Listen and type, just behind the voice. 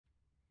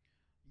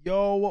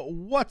Yo,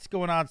 what's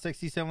going on?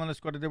 67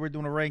 underscore today. We're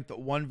doing a ranked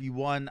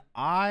 1v1.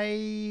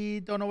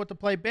 I don't know what to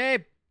play,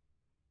 babe.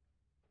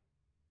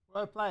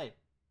 What do I play?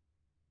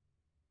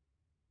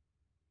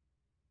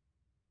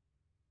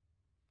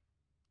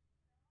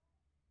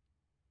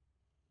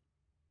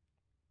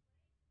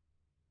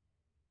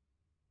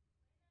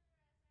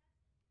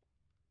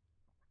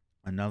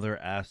 Another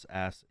ass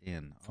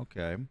in.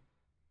 Okay.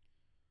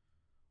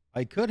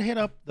 I could hit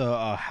up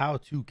the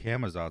how-to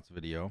Kamazots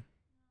video.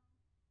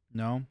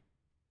 No.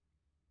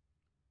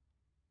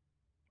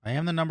 I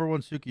am the #1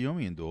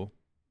 Tsukuyomi in Duel.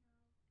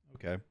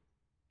 Okay.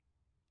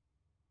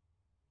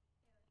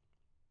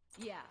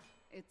 Yeah,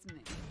 it's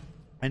me.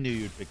 I knew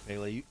you'd pick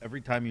Pele.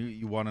 Every time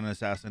you want an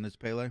assassin, it's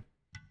Pele.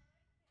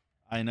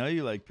 I know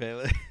you like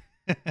Pele.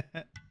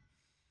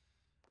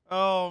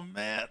 Oh,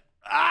 man.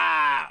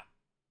 Ah!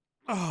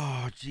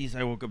 Oh, jeez.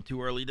 I woke up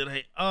too early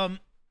today.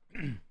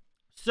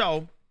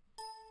 So,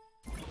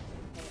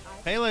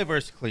 Pele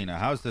versus Kleena.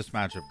 How's this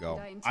matchup go?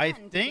 I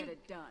think...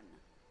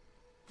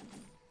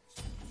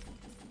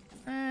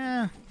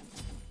 I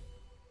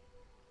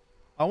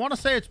want to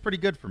say it's pretty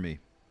good for me,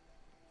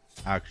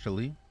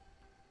 actually.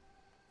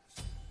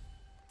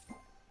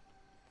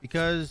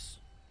 Because...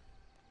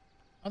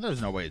 Oh,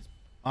 there's no way it's...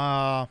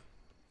 I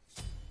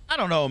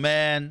don't know,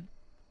 man.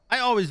 I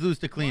always lose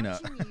to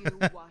Kleena.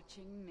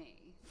 Watching me.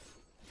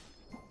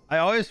 I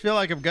always feel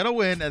like I'm gonna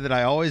win, and then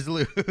I always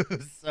lose.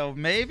 So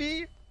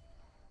maybe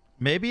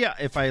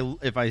if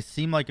I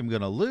seem like I'm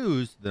gonna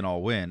lose, then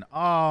I'll win.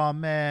 Oh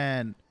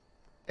man,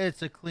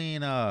 it's a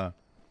Kleena.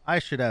 I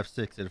should have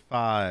 6 at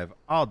 5.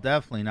 I'll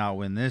definitely not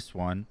win this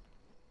one.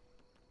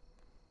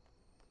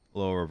 A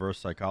little reverse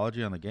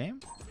psychology on the game.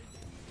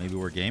 Maybe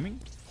we're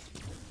gaming.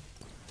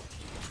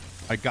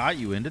 I got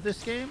you into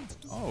this game.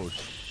 Oh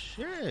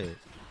shit.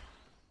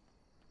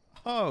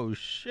 Oh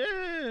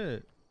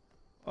shit.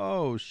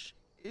 Oh shit.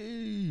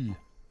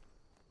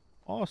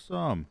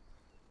 Awesome.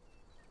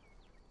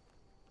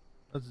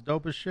 That's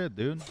dope as shit,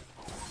 dude.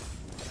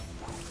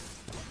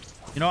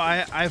 You know,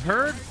 I've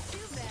heard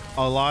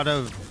a lot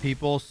of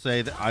people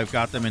say that I've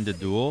got them into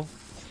Duel,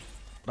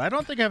 but I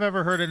don't think I've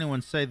ever heard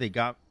anyone say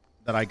that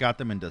I got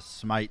them into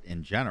Smite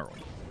in general.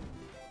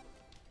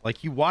 Like,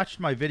 he watched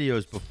my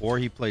videos before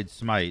he played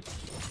Smite,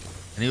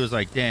 and he was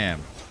like,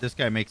 damn, this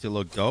guy makes it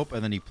look dope,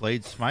 and then he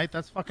played Smite.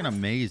 That's fucking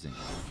amazing.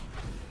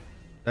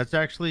 That's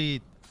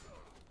actually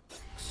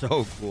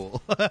so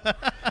cool.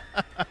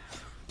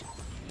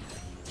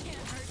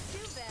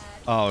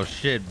 Oh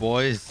shit,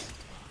 boys.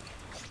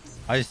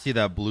 I see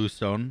that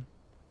bluestone.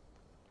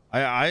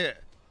 I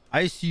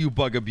see you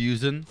bug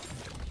abusing.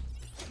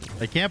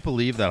 I can't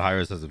believe that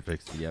Hyros hasn't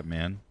fixed it yet,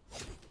 man.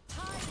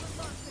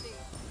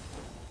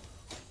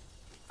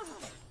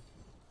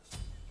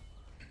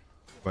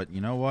 But you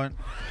know what?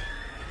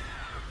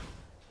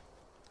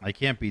 I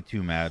can't be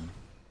too mad.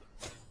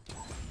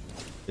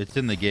 It's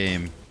in the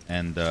game,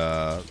 and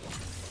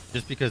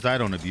just because I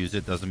don't abuse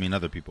it doesn't mean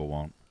other people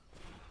won't.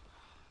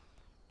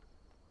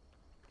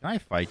 Can I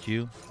fight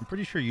you? I'm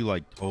pretty sure you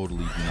like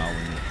totally do not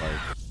win this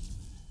fight.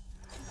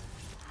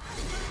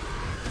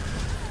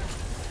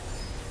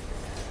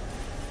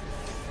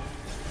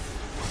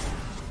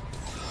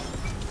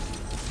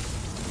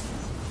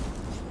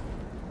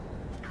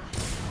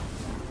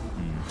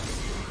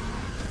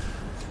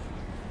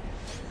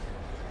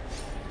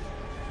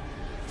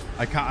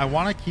 I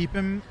want to keep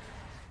him.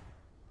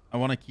 I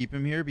want to keep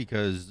him here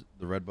because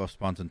the red buff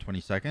spawns in 20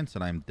 seconds,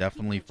 and I'm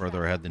definitely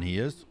further ahead than he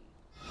is.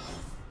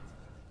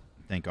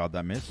 Thank God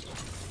that missed. Too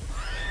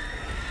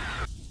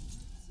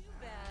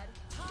bad.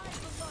 High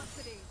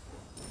velocity.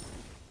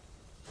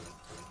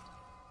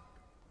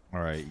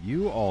 All right,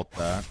 you ult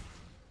that.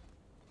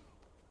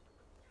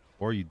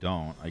 Or you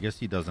don't. I guess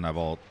he doesn't have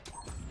ult.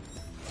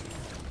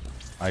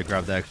 I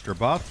grab the extra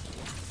buff.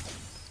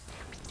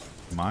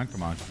 Come on,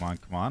 come on, come on,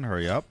 come on.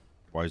 Hurry up.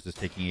 Why is this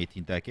taking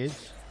 18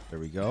 decades? There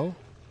we go.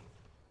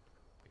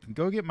 I can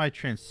go get my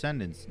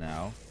Transcendence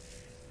now.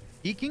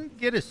 He can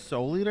get his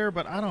Soul Eater,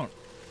 but I don't...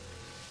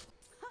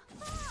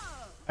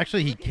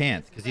 Actually, he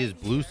can't because he has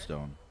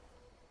Bluestone.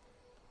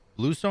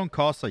 Bluestone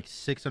costs like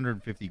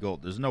 650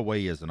 gold. There's no way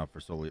he has enough for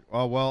Soul Eater.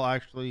 Oh, well,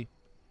 actually,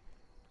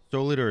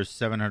 Soul Eater is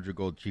 700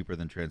 gold cheaper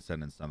than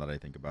Transcendence now that I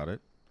think about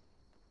it.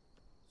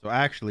 So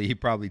actually, he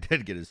probably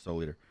did get his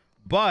Soul Eater.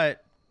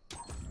 But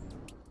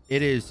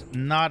it is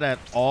not at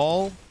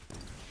all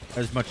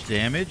as much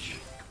damage,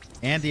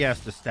 and he has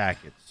to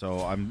stack it. So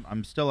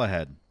I'm still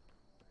ahead.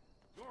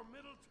 Your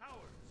middle tower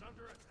is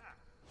under attack.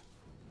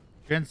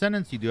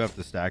 Transcendence you do have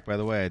to stack, by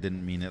the way. I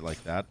didn't mean it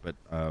like that, but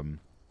you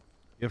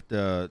have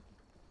to,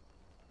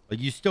 like,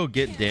 you still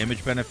get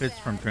damage benefits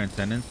from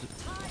Transcendence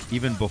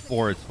even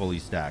before it's fully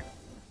stacked.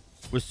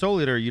 With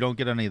Soul Eater, you don't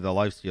get any of the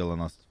lifesteal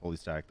unless it's fully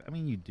stacked. I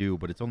mean, you do,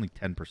 but it's only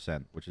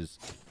 10%, which is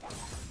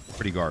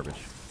pretty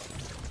garbage.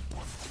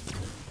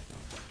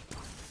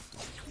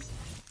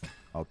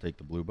 I'll take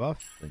the blue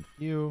buff. Thank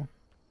you.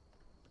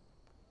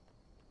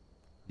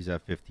 He's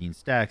at 15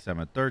 stacks. I'm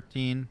at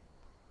 13.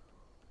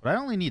 But I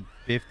only need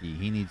 50.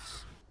 He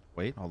needs...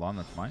 Wait, hold on.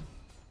 That's mine.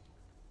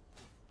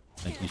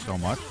 Thank you so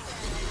much.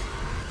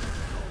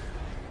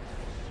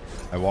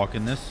 I walk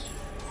in this.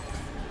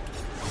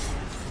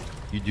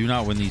 You do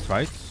not win these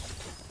fights.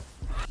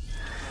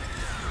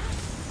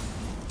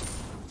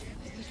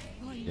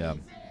 Yeah.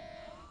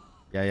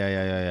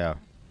 Yeah.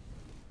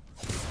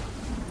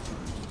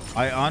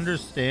 I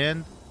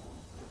understand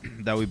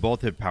that we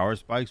both hit power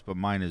spikes, but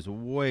mine is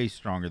way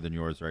stronger than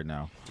yours right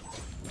now.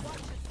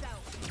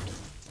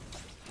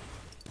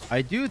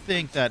 I do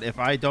think that if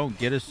I don't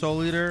get a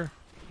Soul Eater,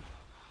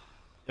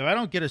 or I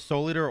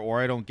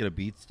don't get a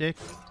beat stick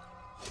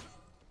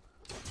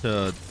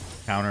to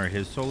counter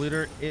his Soul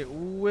Eater, it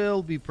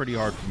will be pretty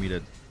hard for me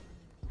to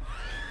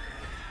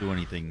do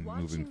anything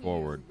moving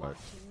forward. But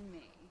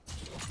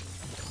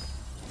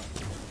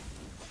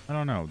I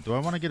don't know. Do I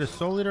want to get a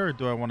Soul Eater or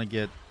do I want to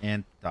get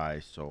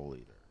anti-Soul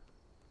Eater?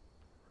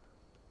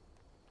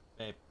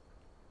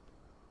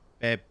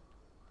 Babe.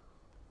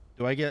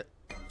 Do I get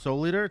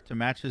Soul Eater to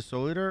match his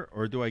Soul Eater,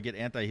 or do I get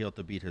anti-heal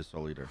to beat his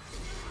Soul Eater?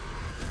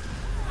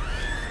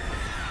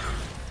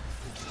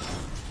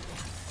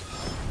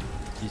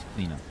 He's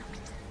clean up.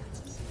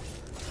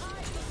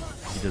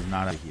 He does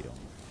not have a heal.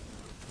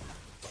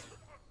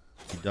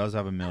 He does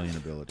have a million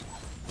abilities,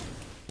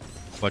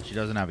 but she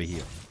doesn't have a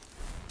heal.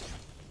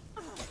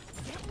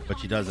 But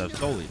she does have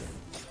Soul Eater.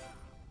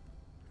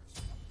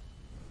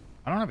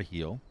 I don't have a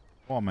heal.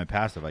 Well, my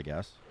passive, I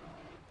guess.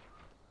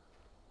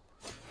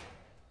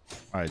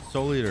 Alright,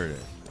 Soul Eater it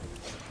is.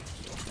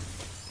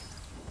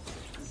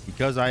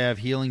 Because I have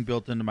healing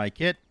built into my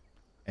kit,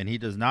 and he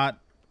does not.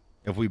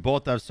 If we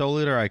both have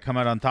Soul Eater, I come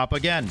out on top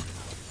again.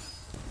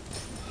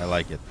 I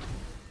like it.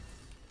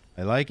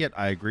 I like it.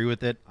 I agree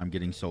with it. I'm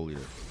getting Soul Eater.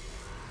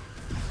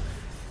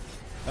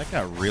 That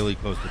got really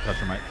close to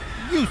touching my...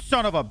 You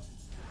son of a...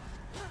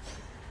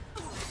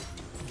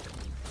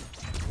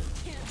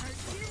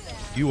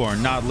 You are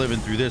not living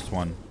through this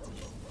one.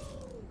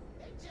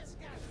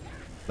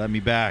 Let me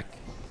back.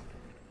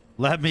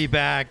 Let me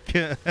back.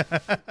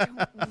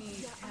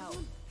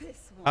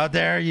 How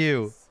dare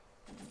you?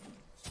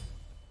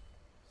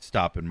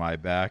 Stop in my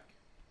back.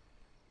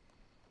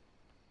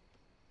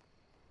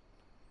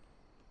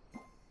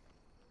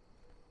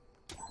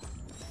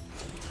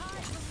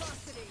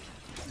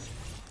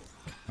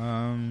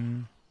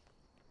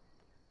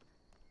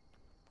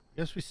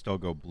 Guess we still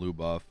go blue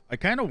buff. I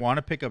kind of want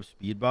to pick up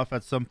speed buff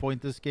at some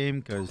point this game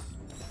because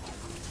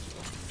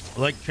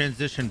like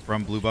transition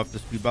from blue buff to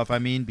speed buff. I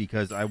mean,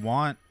 because I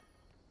want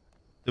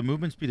the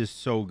movement speed is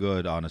so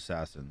good on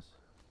assassins.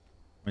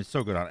 I mean, it's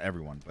so good on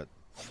everyone, but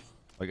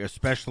like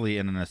especially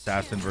in an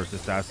assassin versus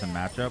assassin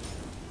matchup,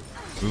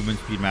 movement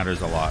speed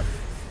matters a lot.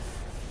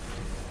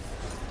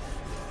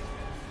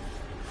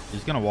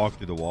 He's gonna walk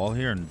through the wall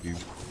here and be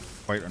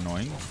quite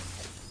annoying.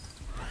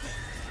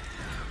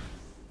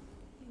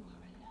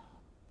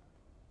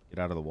 Get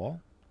out of the wall?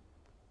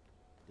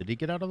 Did he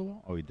get out of the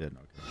wall? Oh, he did.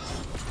 Okay.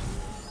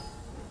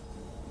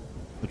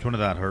 Which one of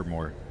that hurt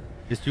more?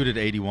 His two did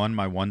 81.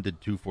 My one did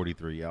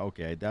 243. Yeah,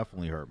 okay. I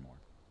definitely hurt more.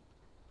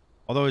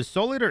 Although his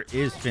Soul Eater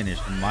is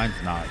finished and mine's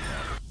not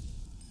yet.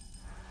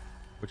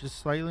 Which is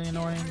slightly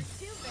annoying.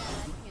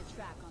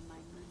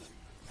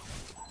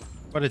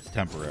 But it's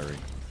temporary.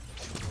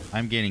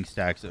 I'm gaining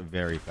stacks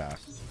very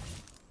fast.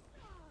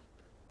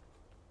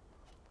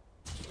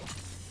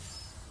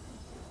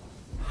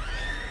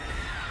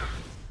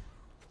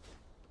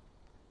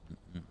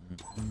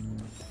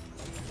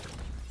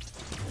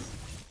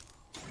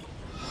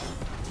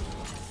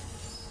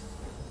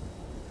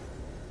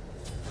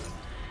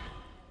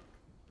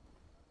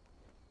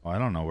 Oh, I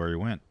don't know where he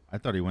went. I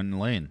thought he went in the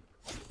lane.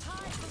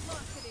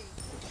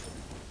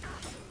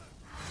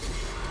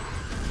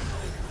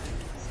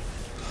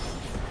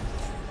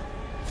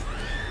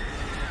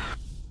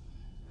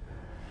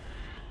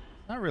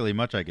 Not really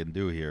much I can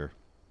do here.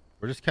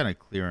 We're just kind of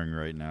clearing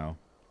right now.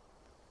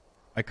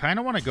 I kind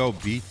of want to go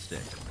beat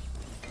stick.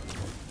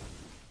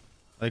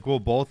 Like we'll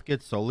both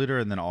get Soul Eater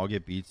and then I'll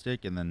get beat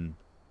stick and then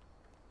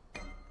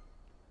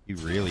he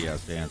really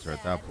has to answer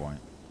at that point.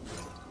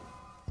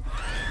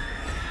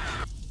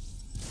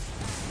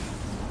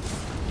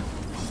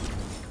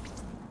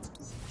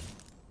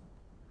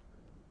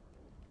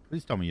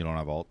 Please tell me you don't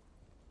have ult.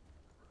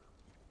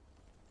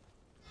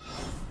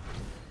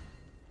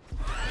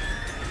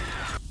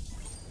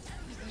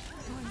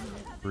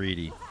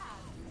 Greedy.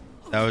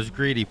 That was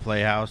greedy,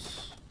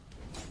 Playhouse.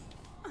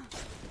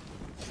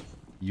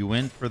 You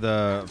went for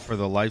the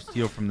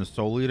lifesteal from the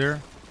Soul Eater.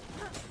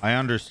 I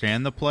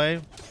understand the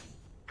play,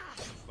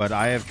 but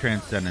I have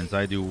Transcendence.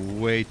 I do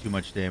way too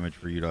much damage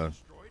for you to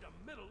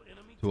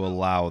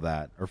allow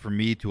that, or for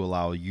me to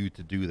allow you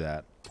to do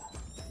that.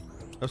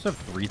 I also have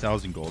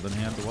 3,000 gold in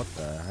hand. What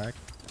the heck?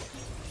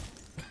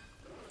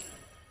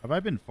 Have I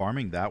been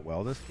farming that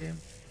well this game?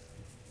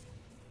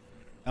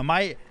 Am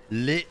I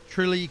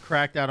literally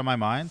cracked out of my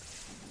mind?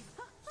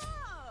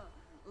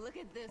 Look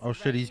at this. Oh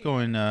shit, he's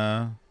going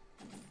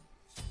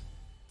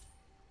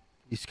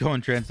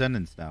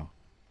Transcendence now.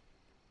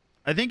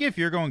 I think if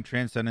you're going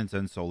Transcendence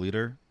and Soul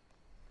Eater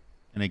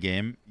in a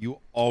game, you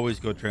always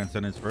go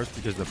Transcendence first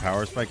because the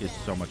power spike is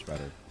so much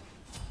better.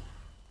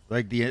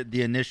 Like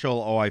the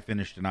initial, oh, I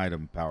finished an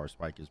item power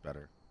spike is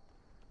better.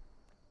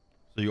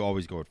 So you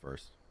always go at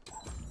first.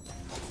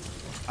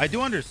 I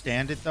do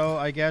understand it though,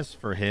 I guess,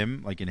 for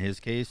him, like in his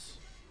case.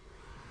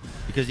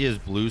 Because he has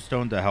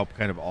Bluestone to help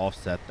kind of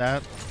offset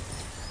that.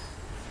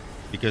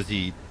 Because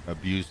he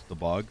abused the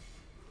bug.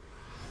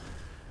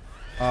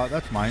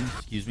 That's mine,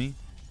 excuse me.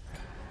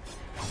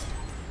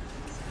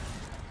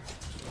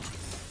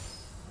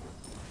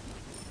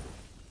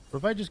 But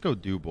if I just go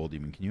do Bull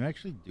Demon, can you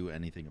actually do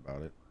anything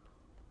about it?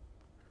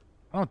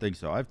 I don't think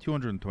so. I have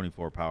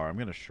 224 power. I'm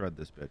going to shred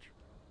this bitch.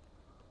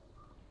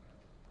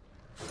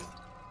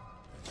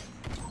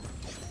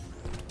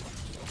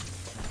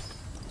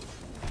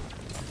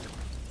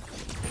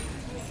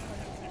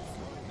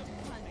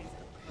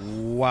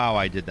 Wow,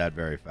 I did that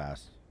very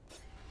fast.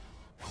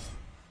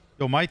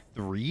 So my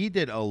 3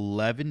 did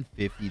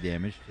 1150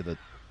 damage to the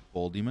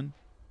Bull Demon.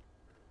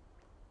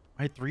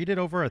 My 3 did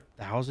over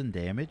 1,000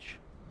 damage.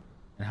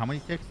 And how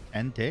many ticks?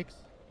 10 ticks?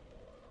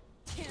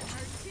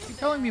 You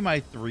telling me my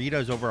 3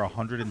 does over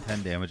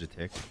 110 damage a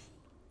tick?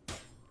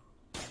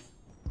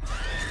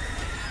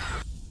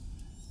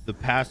 The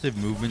passive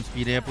movement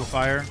speed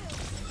amplifier.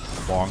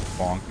 Bonk,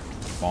 bonk,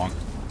 bonk,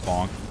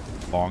 bonk,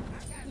 bonk.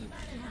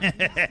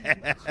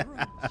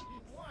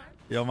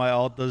 Yo, my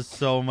ult does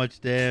so much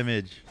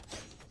damage.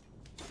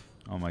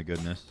 Oh my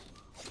goodness.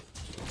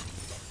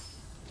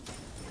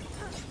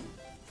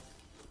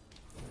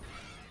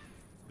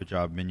 Good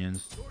job,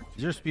 minions.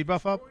 Is your speed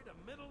buff up?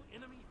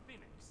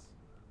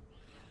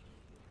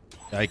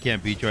 I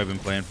can't beat you. I've been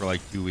playing for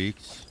like 2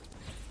 weeks.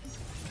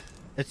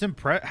 It's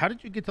impressive. How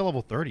did you get to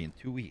level 30 in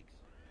 2 weeks?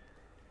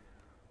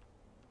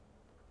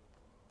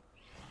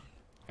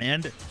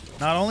 And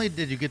not only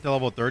did you get to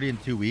level 30 in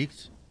 2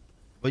 weeks,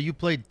 but you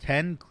played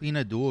 10 clean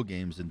duel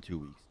games in 2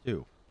 weeks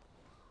too.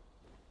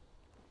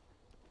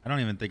 I don't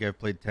even think I've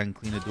played 10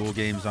 clean duel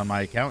games on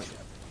my account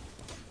yet.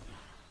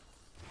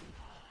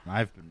 And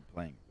I've been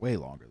playing way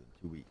longer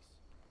than 2 weeks.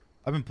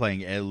 I've been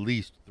playing at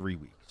least 3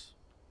 weeks.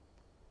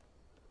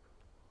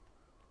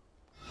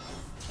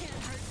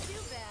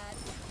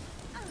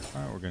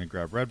 All right, we're going to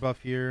grab red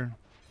buff here.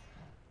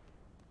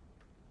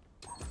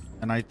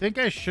 And I think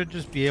I should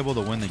just be able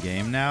to win the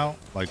game now.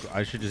 Like,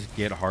 I should just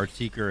get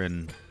Heartseeker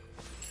and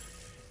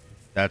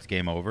that's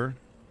game over.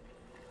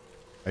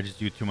 I just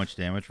do too much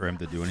damage for him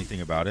to do anything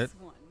about it.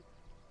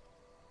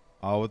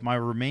 With my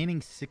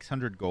remaining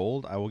 600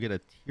 gold, I will get a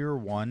tier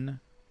 1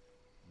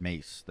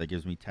 mace. That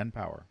gives me 10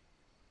 power.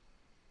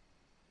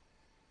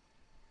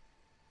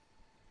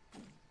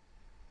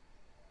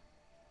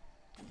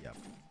 Yep.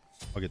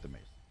 I'll get the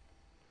mace.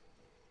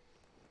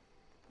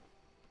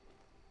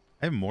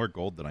 I have more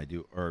gold than I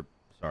do, or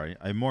sorry,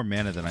 I have more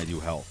mana than I do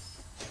health.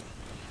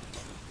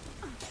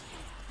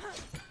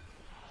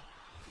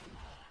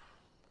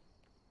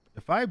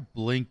 If I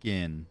blink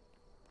in,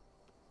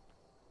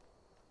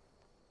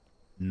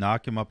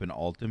 knock him up and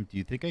ult him, do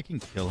you think I can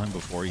kill him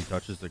before he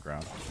touches the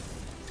ground?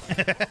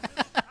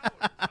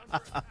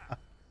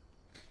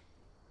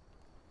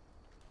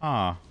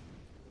 Ah.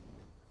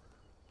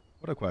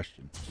 What a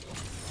question.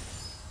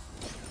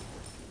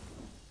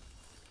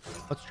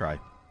 Let's try.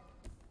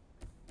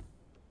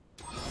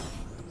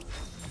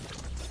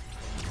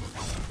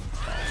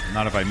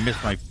 Not if I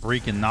miss my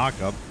freaking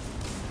knockup.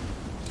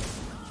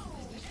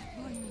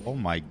 Oh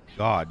my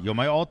god. Yo,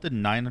 my ult did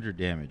 900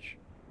 damage.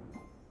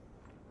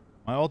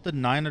 My ult did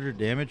 900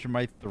 damage and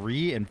my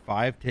 3 and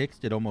 5 ticks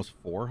did almost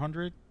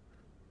 400?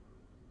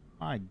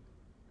 My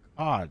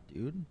god,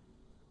 dude.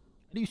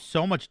 I do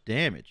so much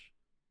damage.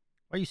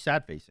 Why are you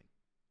sad facing?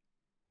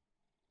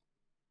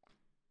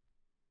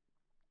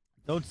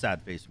 Don't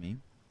sad face me.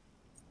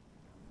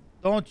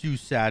 Don't you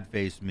sad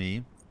face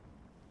me.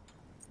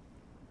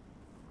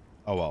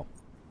 Oh well.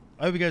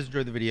 I hope you guys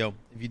enjoyed the video.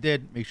 If you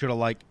did, make sure to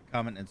like,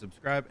 comment, and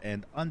subscribe.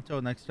 And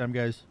until next time,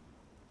 guys,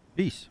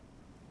 peace.